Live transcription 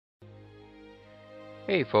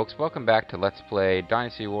Hey folks, welcome back to Let's Play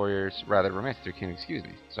Dynasty Warriors, rather Romance of Three Kingdoms, excuse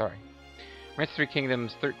me, sorry. Romance of Three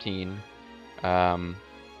Kingdoms 13.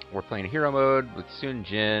 We're playing hero mode with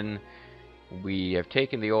Jian. We have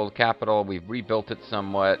taken the old capital, we've rebuilt it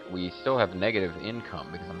somewhat. We still have negative income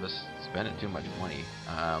because I'm just spending too much money.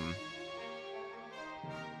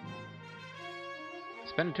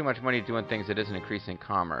 Spending too much money doing things that isn't increasing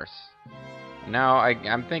commerce. Now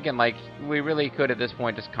I'm thinking like we really could at this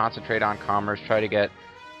point just concentrate on commerce, try to get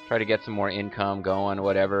some more income going,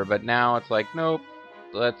 whatever. But now it's like, nope,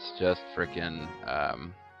 let's just frickin'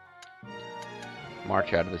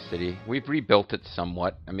 march out of the city. We've rebuilt it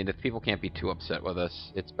somewhat. I mean, the people can't be too upset with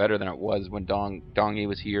us. It's better than it was when Dongyi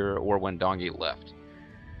was here or when Dongyi left.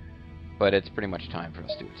 But it's pretty much time for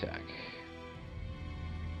us to attack.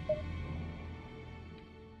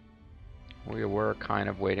 We were kind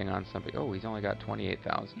of waiting on something. Oh, he's only got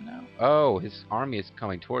 28,000 now. Oh, his army is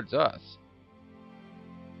coming towards us.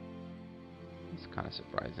 It's kind of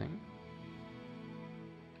surprising.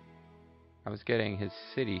 I was getting his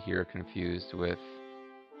city here confused with...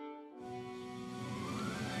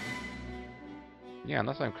 Yeah,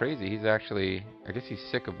 unless I'm crazy, he's actually... I guess he's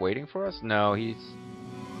sick of waiting for us? No, he's...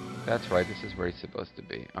 That's right, this is where he's supposed to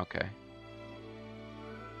be. Okay.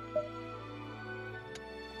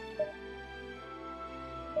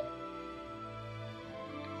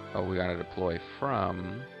 Oh, we gotta deploy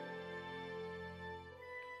from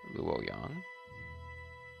Luoyang.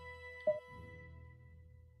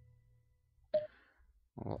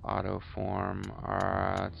 We'll auto form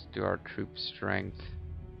our. Let's do our troop strength.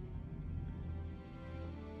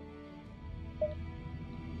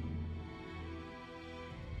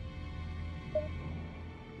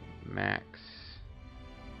 Max.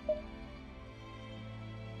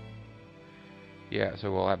 Yeah,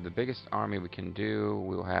 so we'll have the biggest army we can do.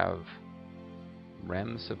 We'll have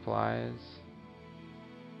REM supplies.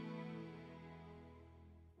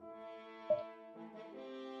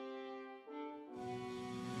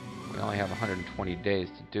 We only have 120 days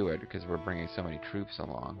to do it because we're bringing so many troops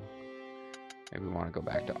along. Maybe we want to go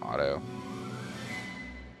back to auto.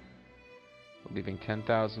 We're leaving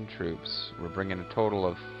 10,000 troops. We're bringing a total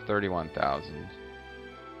of 31,000.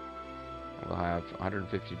 We'll have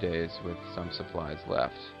 150 days with some supplies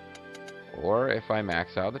left. Or if I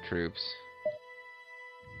max out the troops,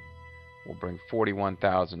 we'll bring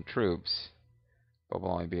 41,000 troops, but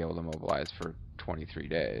we'll only be able to mobilize for 23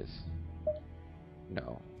 days.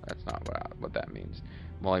 No, that's not what that means.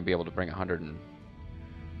 We'll only be able to bring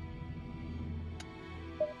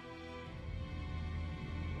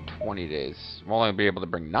 120 days. We'll only be able to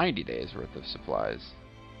bring 90 days worth of supplies.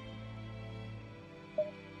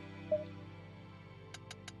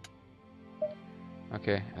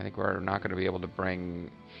 Okay, I think we're not going to be able to bring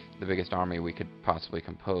the biggest army we could possibly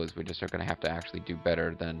compose. We just are going to have to actually do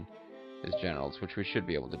better than his generals, which we should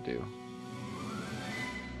be able to do.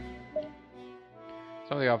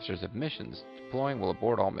 Some of the officers have missions. Deploying will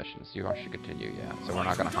abort all missions. You should continue, yeah. So we're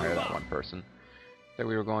not going to hire that one person that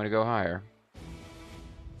we were going to go hire.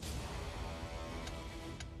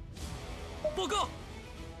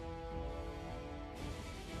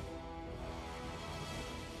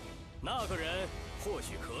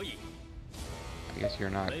 I guess you're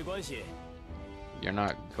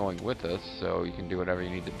not going with us, so you can do whatever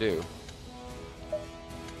you need to do.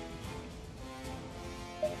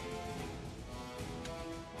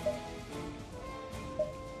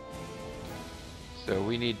 So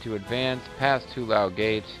we need to advance past Hulao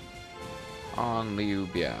Gate on Liu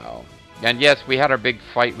Biao. And yes, we had our big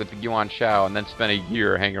fight with the Yuan Shao and then spent a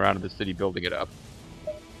year hanging around in the city building it up.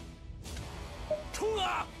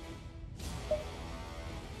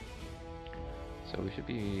 So we should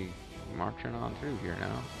be marching on through here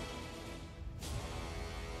now.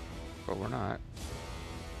 But we're not.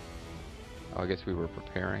 Oh, I guess we were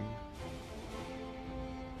preparing.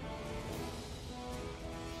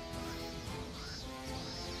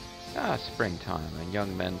 Ah, springtime, and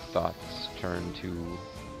young men's thoughts turn to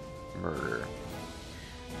murder.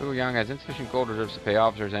 Luoyang has insufficient gold reserves to pay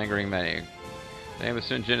officers, angering many. The name of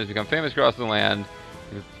Sun Jian has become famous across the land,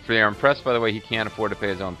 for they are impressed by the way he can't afford to pay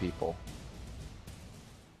his own people.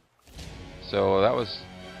 So that was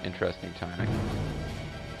interesting timing.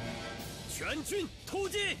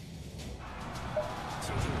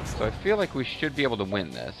 So I feel like we should be able to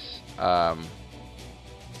win this.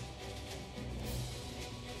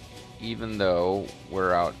 Even though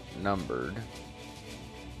we're outnumbered.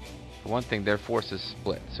 For one thing, their force is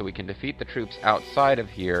split, so we can defeat the troops outside of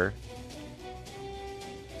here.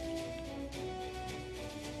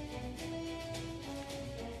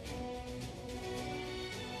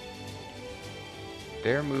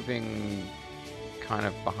 They're moving kind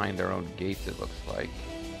of behind their own gates, it looks like.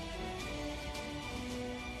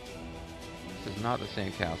 This is not the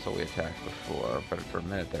same castle we attacked before, but for a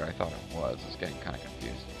minute there I thought it was. I was getting kind of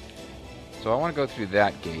confused. So I want to go through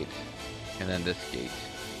that gate, and then this gate.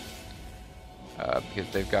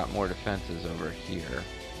 Because they've got more defenses over here.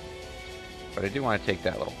 But I do want to take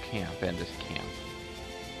that little camp and this camp.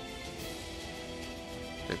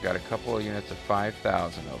 They've got a couple of units of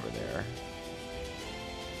 5,000 over there.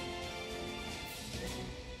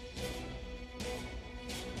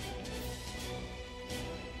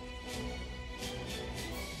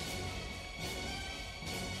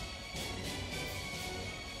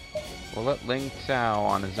 We'll let Ling Cao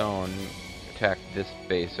on his own attack this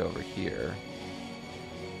base over here.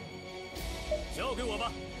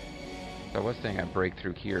 I was thinking I'd break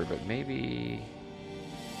through here, but maybe...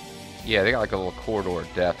 Yeah, they got like a little corridor of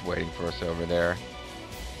death waiting for us over there.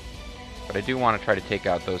 But I do want to try to take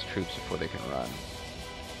out those troops before they can run.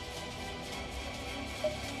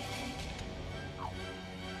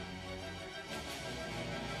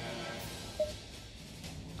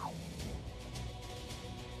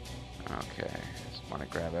 Okay, just want to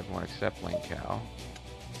grab everyone except Ling Cao.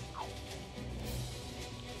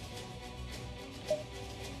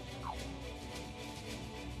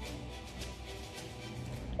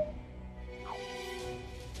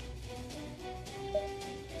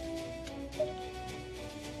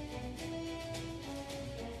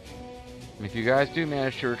 If you guys do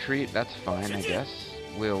manage to retreat, that's fine, I guess.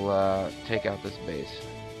 We'll take out this base.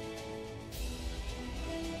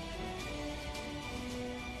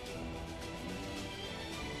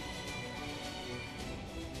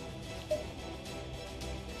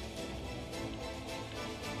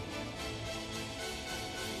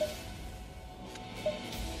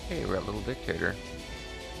 Hey, we're a little dictator.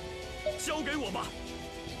 As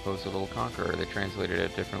opposed to a little conqueror. They translated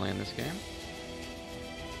it differently in this game.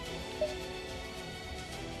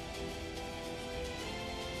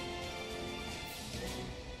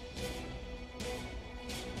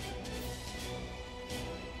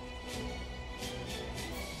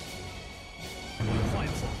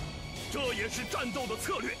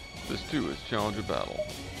 This too is challenger battle.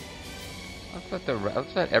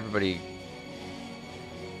 Let's let everybody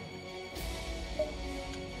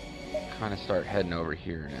kind of start heading over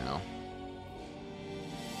here now.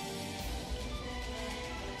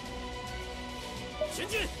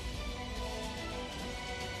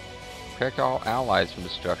 Protect all allies from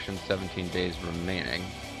destruction. 17 days remaining.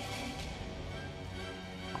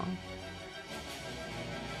 Huh?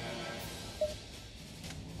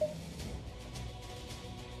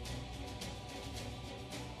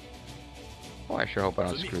 Oh, I sure hope I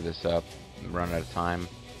don't screw this up and run out of time.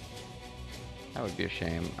 That would be a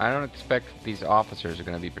shame. I don't expect these officers are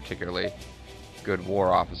going to be particularly good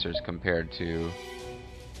war officers compared to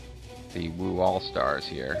the Wu All-Stars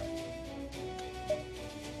here.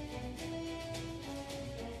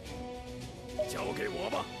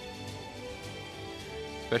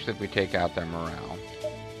 Especially if we take out their morale.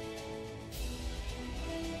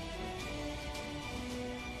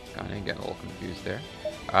 Kind of getting a little confused there.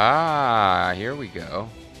 Ah, here we go.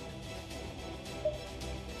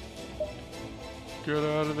 Get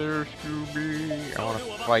out of there, Scooby. I want to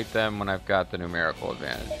fight them when I've got the numerical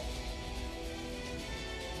advantage.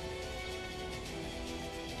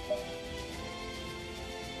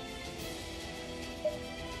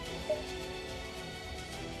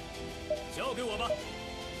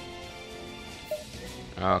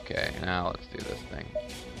 Okay, now let's do this thing.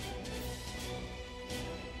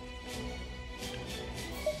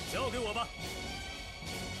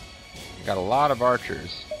 Got a lot of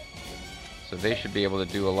archers, so they should be able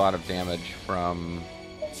to do a lot of damage from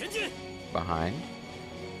behind.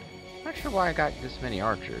 Not sure why I got this many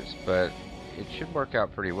archers, but it should work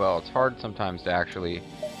out pretty well. It's hard sometimes to actually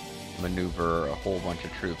maneuver a whole bunch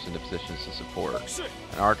of troops into positions to support.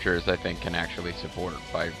 And archers, I think, can actually support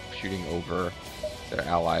by shooting over their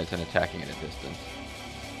allies and attacking at a distance.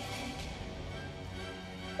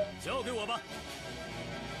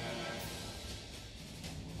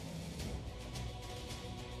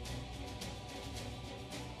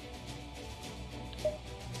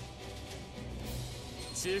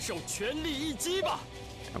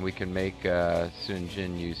 And we can make Sun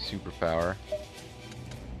Jin use superpower.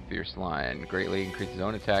 Fierce Lion. Greatly increases his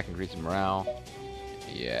own attack, increases morale.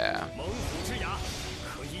 Yeah.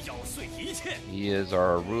 He is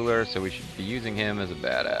our ruler, so we should be using him as a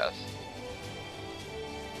badass.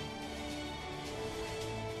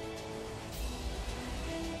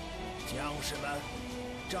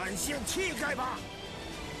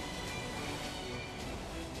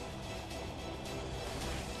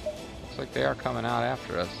 Looks like they are coming out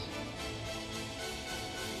after us.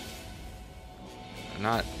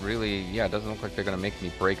 Not really, yeah, it doesn't look like they're going to make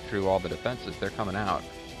me break through all the defenses. They're coming out.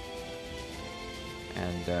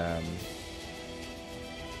 And,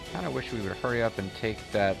 kind of wish we would hurry up and take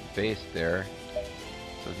that base there,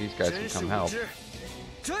 so these guys can come help.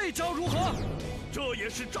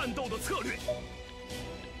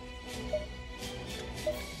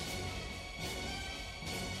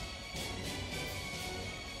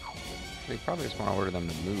 They probably just want to order them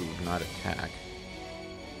to move, not attack.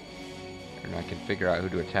 And I can figure out who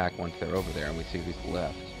to attack once they're over there and we see who's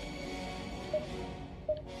left.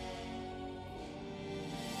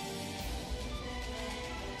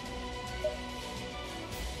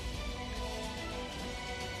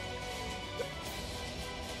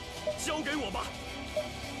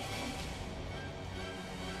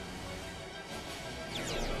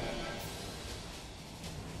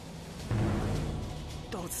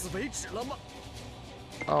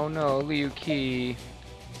 Oh no, Liu Qi.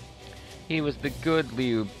 He was the good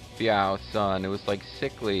Liu Biao son. It was like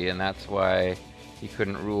sickly, and that's why he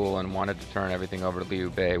couldn't rule and wanted to turn everything over to Liu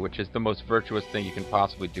Bei, which is the most virtuous thing you can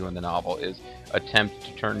possibly do in the novel, is attempt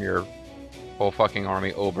to turn your whole fucking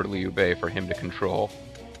army over to Liu Bei for him to control.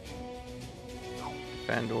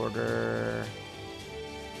 Defend order.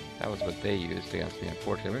 That was what they used against me.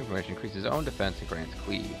 Unfortunately, information increases his own defense and grants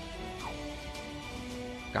cleave.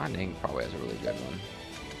 Gan Ning probably has a really good one.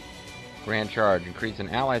 Grand Charge. Increase an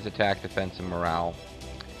ally's attack, defense, and morale.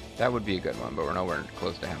 That would be a good one, but we're nowhere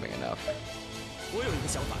close to having enough.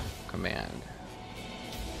 Command.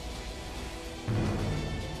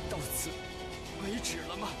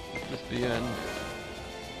 Just the end.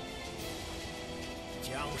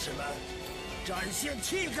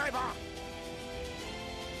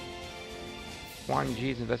 Huang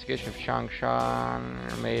Ji's investigation of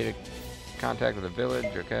Changshan made contact with a village,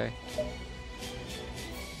 okay.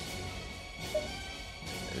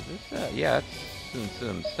 Is this, yeah, it's Sun Tzu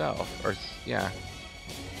himself, or, yeah.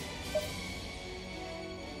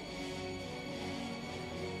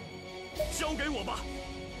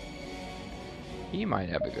 He might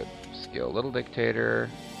have a good skill. Little Dictator.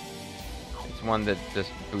 It's one that just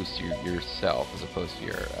boosts yourself as opposed to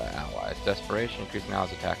your allies. Desperation, increasing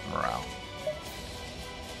allies' attack and morale.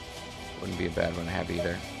 Wouldn't be a bad one to have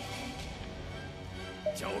either.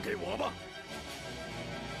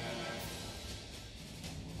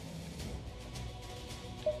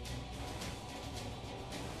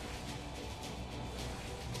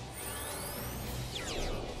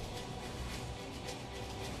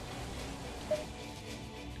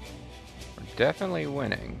 We're definitely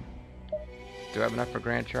winning. Do I have enough for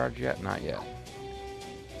Grand Charge yet? Not yet.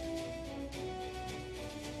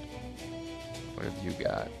 What have you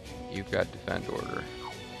got? You've got Defend Order.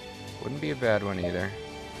 Wouldn't be a bad one either.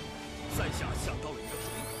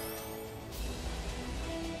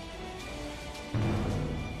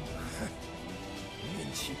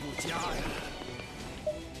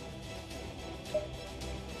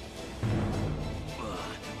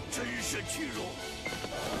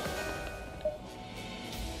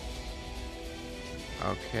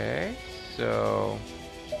 Okay, so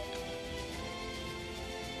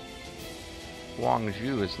Wang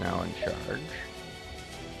Zhu is now in charge.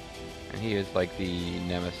 And he is like the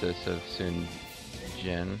nemesis of Sun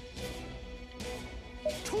Jian.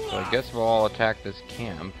 So I guess we'll all attack this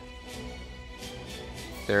camp.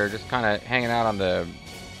 They're just kind of hanging out on the...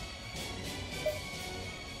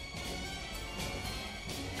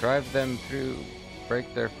 Drive them through,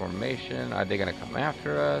 break their formation. Are they going to come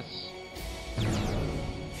after us?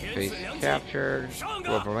 Base captured.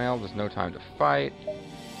 Global morale, there's no time to fight.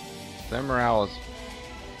 Their morale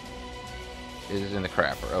is in the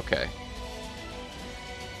crapper, okay.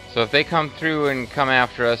 So if they come through and come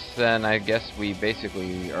after us, then I guess we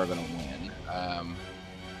basically are going to win.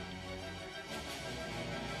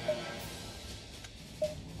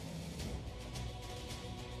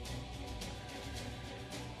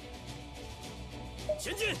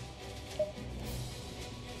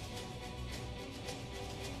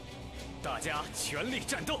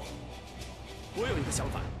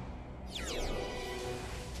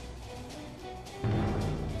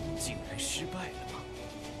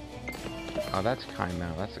 Oh, that's Kai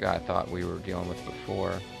Mao. That's the guy I thought we were dealing with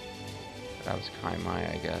before. That was Kai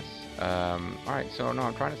Mai, I guess. Alright, so no,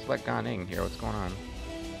 I'm trying to select Gan Ning here. What's going on?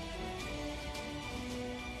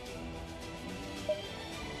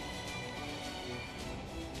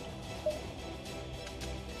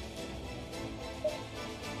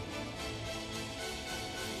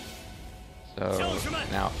 So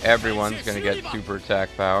now everyone's going to get super attack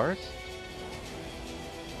powers.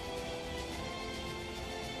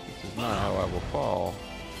 This is not how I will fall.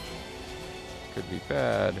 Could be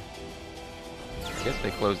bad. I guess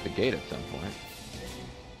they closed the gate at some point.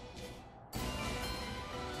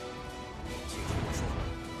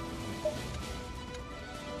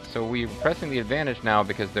 So we're pressing the advantage now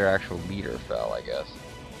because their actual leader fell, I guess.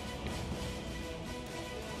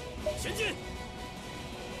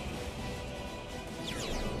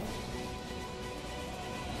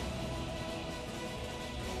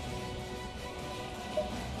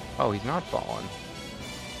 Oh, he's not fallen.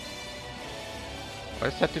 I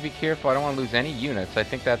just have to be careful. I don't want to lose any units. I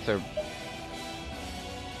think that's a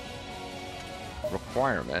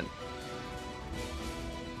requirement.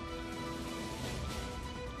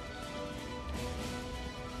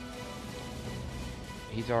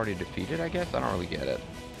 He's already defeated, I guess? I don't really get it.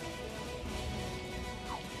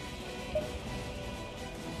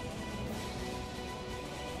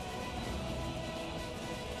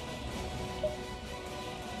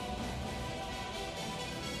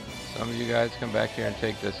 Some of you guys come back here and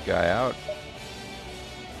take this guy out.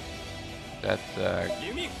 That's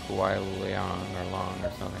Kuai Liang or Long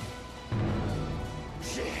or something.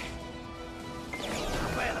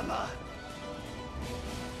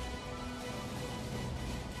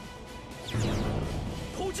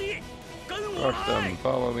 Crush them,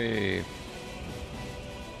 follow me.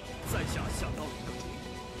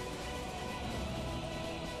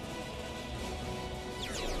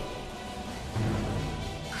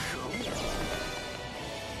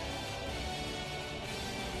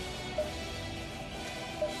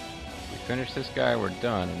 We finish this guy, we're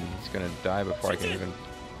done. He's gonna die before I can even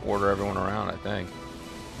order everyone around, I think.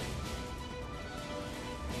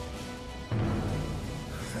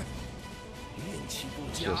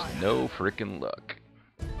 Just no freaking luck.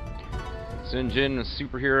 Sun Jin, a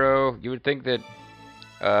superhero. You would think that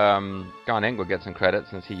Gan Eng would get some credit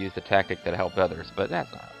since he used a tactic that helped others, but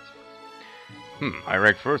that's not how it works. I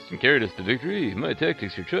ranked first and carried us to victory. My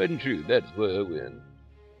tactics are tried and true. That's why I win.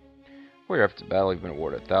 For your efforts in battle, you've been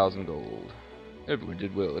awarded 1,000 gold. Everyone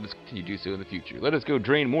did well. Let us continue to do so in the future. Let us go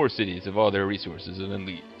drain more cities of all their resources and then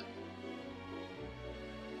leave.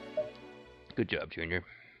 Good job, Junior.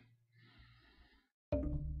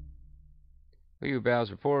 Liu Biao's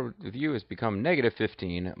rapport with you has become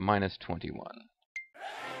 -15, -21.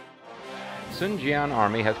 Sun Jian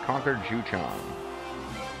army has conquered Jian.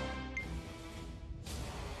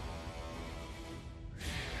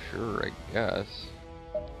 Sure, I guess.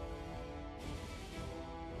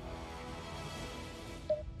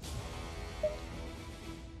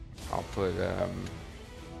 I'll put,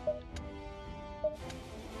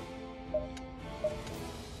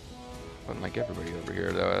 putting like everybody over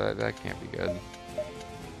here, though. That can't be good.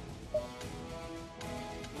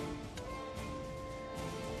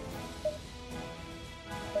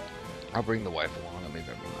 I'll bring the wife along and leave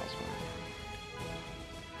everyone else with me.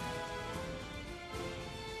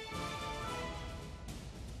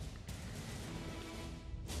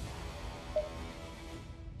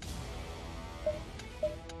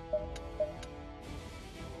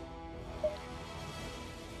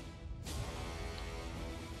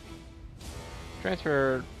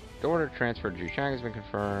 Transfer, the order to transfer to Jian has been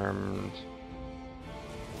confirmed.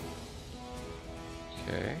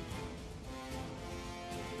 Okay.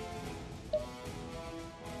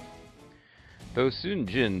 Though Sun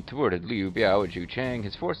Jin thwarted Liu Biao at Jiuchang,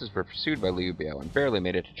 his forces were pursued by Liu Biao and barely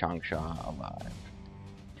made it to Changsha alive.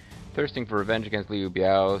 Thirsting for revenge against Liu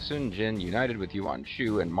Biao, Sun Jin united with Yuan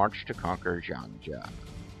Shu and marched to conquer Jianjia.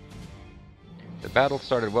 The battle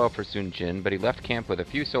started well for Sun Jin, but he left camp with a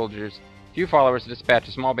few followers to dispatch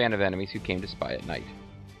a small band of enemies who came to spy at night.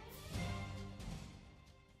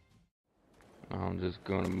 I'm just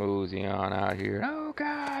gonna mosey on out here. Oh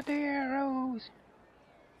god, the arrows!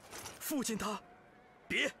 Father,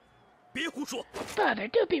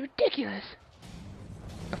 don't be ridiculous.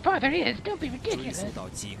 Father is, don't be ridiculous. Yeah, I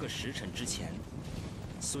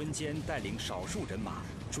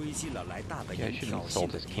shouldn't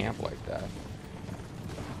insult his camp like that.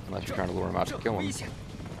 Unless you're trying to lure him out to kill him.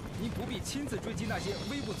 您不必亲自追击那些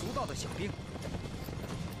微不足道的小兵。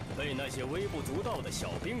被那些微不足道的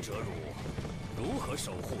小兵折辱，如何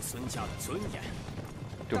守护孙家的尊严？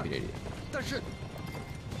但是，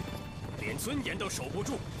连尊严都守不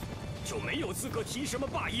住，就没有资格提什么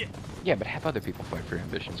霸业。Yeah, but have other people fight for your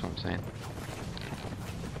ambitions. What I'm saying.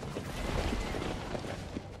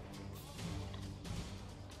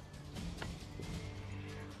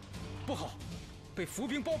 不好，被伏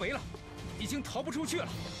兵包围了。 已经逃不出去了。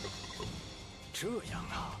这样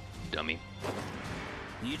啊 ，dummy！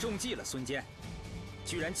 你中计了，孙坚，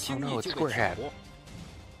居然轻易就被挑拨。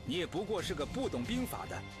你也不过是个不懂兵法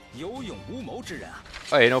的有勇无谋之人啊！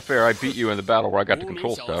 Hey, no fair, I beat you in the battle where I got to 无名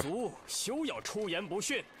control 小 stuff. 卒休要出言不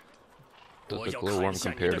逊。 Does 我 the 要 glowworm 看下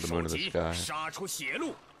你 compare 的 to the 首 moon of the 级， sky? 杀出血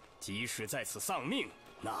路，即使在此丧命，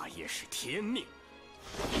那也是天命。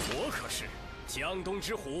我可是江东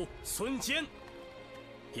之虎孙坚，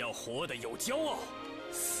要活得有骄傲，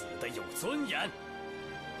死得有尊严。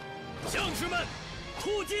将士们，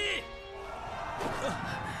突击！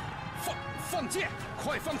放箭，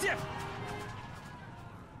快放箭！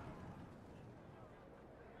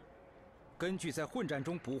 根据在混战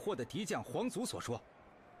中捕获的敌将皇族所说，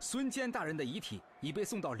孙坚大人的遗体已被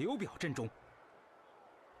送到刘表阵中。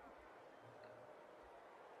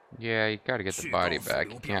 Yeah, you gotta get the body back.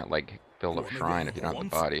 You can't, like, build a shrine if you don't have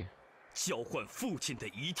the body. 交换父亲的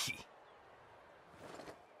遗体。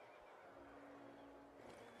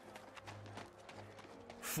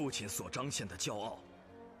父亲所彰显的骄傲，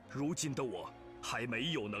如今的我还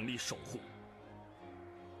没有能力守护。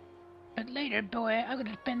 But later, boy, I'm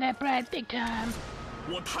gonna spend that pride big time.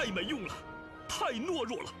 我太没用了，太懦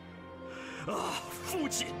弱了。啊，父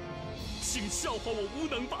亲，请笑话我无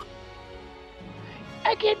能吧。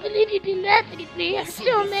 I can't believe you'd be laughing at me. I'm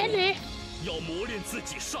so manly. 要磨练自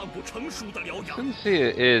己尚不成熟的獠牙。 Sun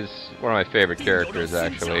is one of my favorite characters,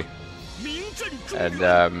 actually. 名震中 And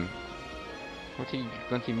原。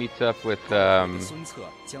 once he meets up with 孙策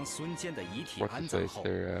将孙坚的遗体 what's 安 his 葬 face 后，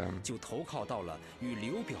 there 就投靠到了与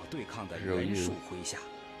刘表对抗的刘裕袁术麾下。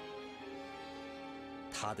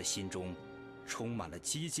他的心中充满了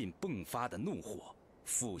激进迸发的怒火，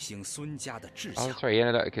复兴孙家的志 Oh, 向。 that's right. He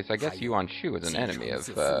ended up because I guess Yuan Shu was an enemy of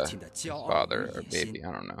his father, or maybe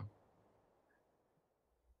I don't know.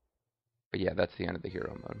 But yeah, that's the end of the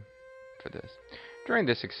hero mode for this. During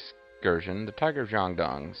this excursion, the tiger of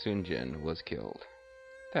Jiangdong, Sun Jin, was killed.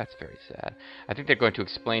 That's very sad. I think they're going to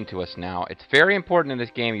explain to us now. It's very important in this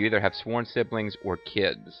game you either have sworn siblings or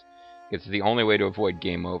kids. It's the only way to avoid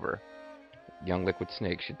game over. Young Liquid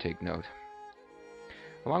Snake should take note.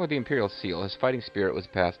 Along with the Imperial Seal, his fighting spirit was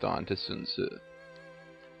passed on to Sun Tzu.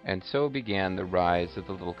 And so began the rise of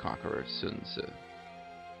the little conqueror, Sun Tzu.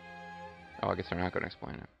 Oh, I guess they're not going to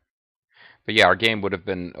explain it. But yeah, our game would have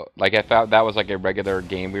been, like, I thought that was like a regular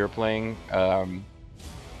game we were playing. Well,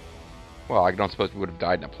 I don't suppose we would have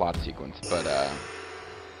died in a plot sequence, but,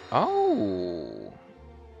 oh!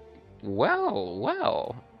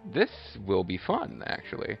 Well, this will be fun,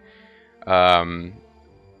 actually.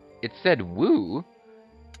 It said Wu.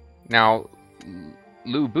 Now,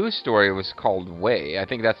 Liu Bu's story was called Wei. I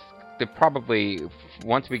think that's probably,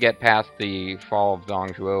 once we get past the fall of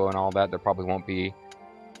Dongzhuo and all that, there probably won't be,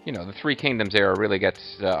 you know, the Three Kingdoms era really gets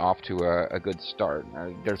off to a good start.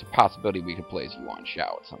 There's a possibility we could play as Yuan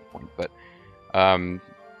Shao at some point, but,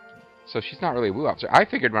 so she's not really a Wu officer. I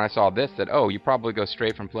figured when I saw this that, oh, you probably go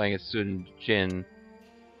straight from playing as Sun Jin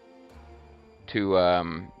to,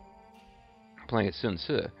 playing as Sun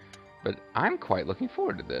Tzu. But I'm quite looking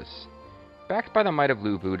forward to this. Backed by the might of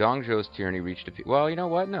Liu Bu, Dongzhou's tyranny reached a peak. Well, you know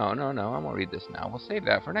what? No. I won't read this now. We'll save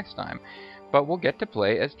that for next time. But we'll get to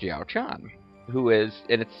play as Jiao Chan, who is,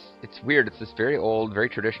 and it's weird. It's this very old, very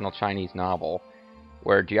traditional Chinese novel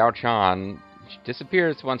where Jiao Chan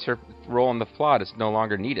disappears once her role in the plot is no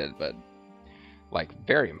longer needed. But like,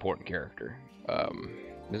 very important character.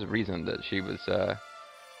 There's a reason that she was.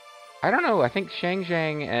 I don't know. I think Shang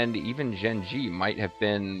Zhang and even Zhen Ji might have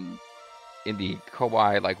been in the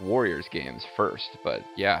Kowai, like, Warriors games first. But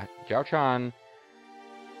yeah, Jiao Chan,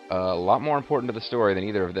 a lot more important to the story than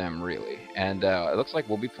either of them, really. And it looks like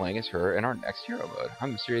we'll be playing as her in our next hero mode.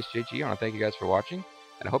 I'm Mysterious JG. I want to thank you guys for watching,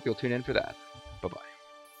 and I hope you'll tune in for that. Bye-bye.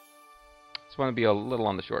 Just want to be a little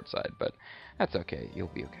on the short side, but that's okay. You'll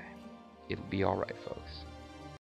be okay. It'll be alright, folks.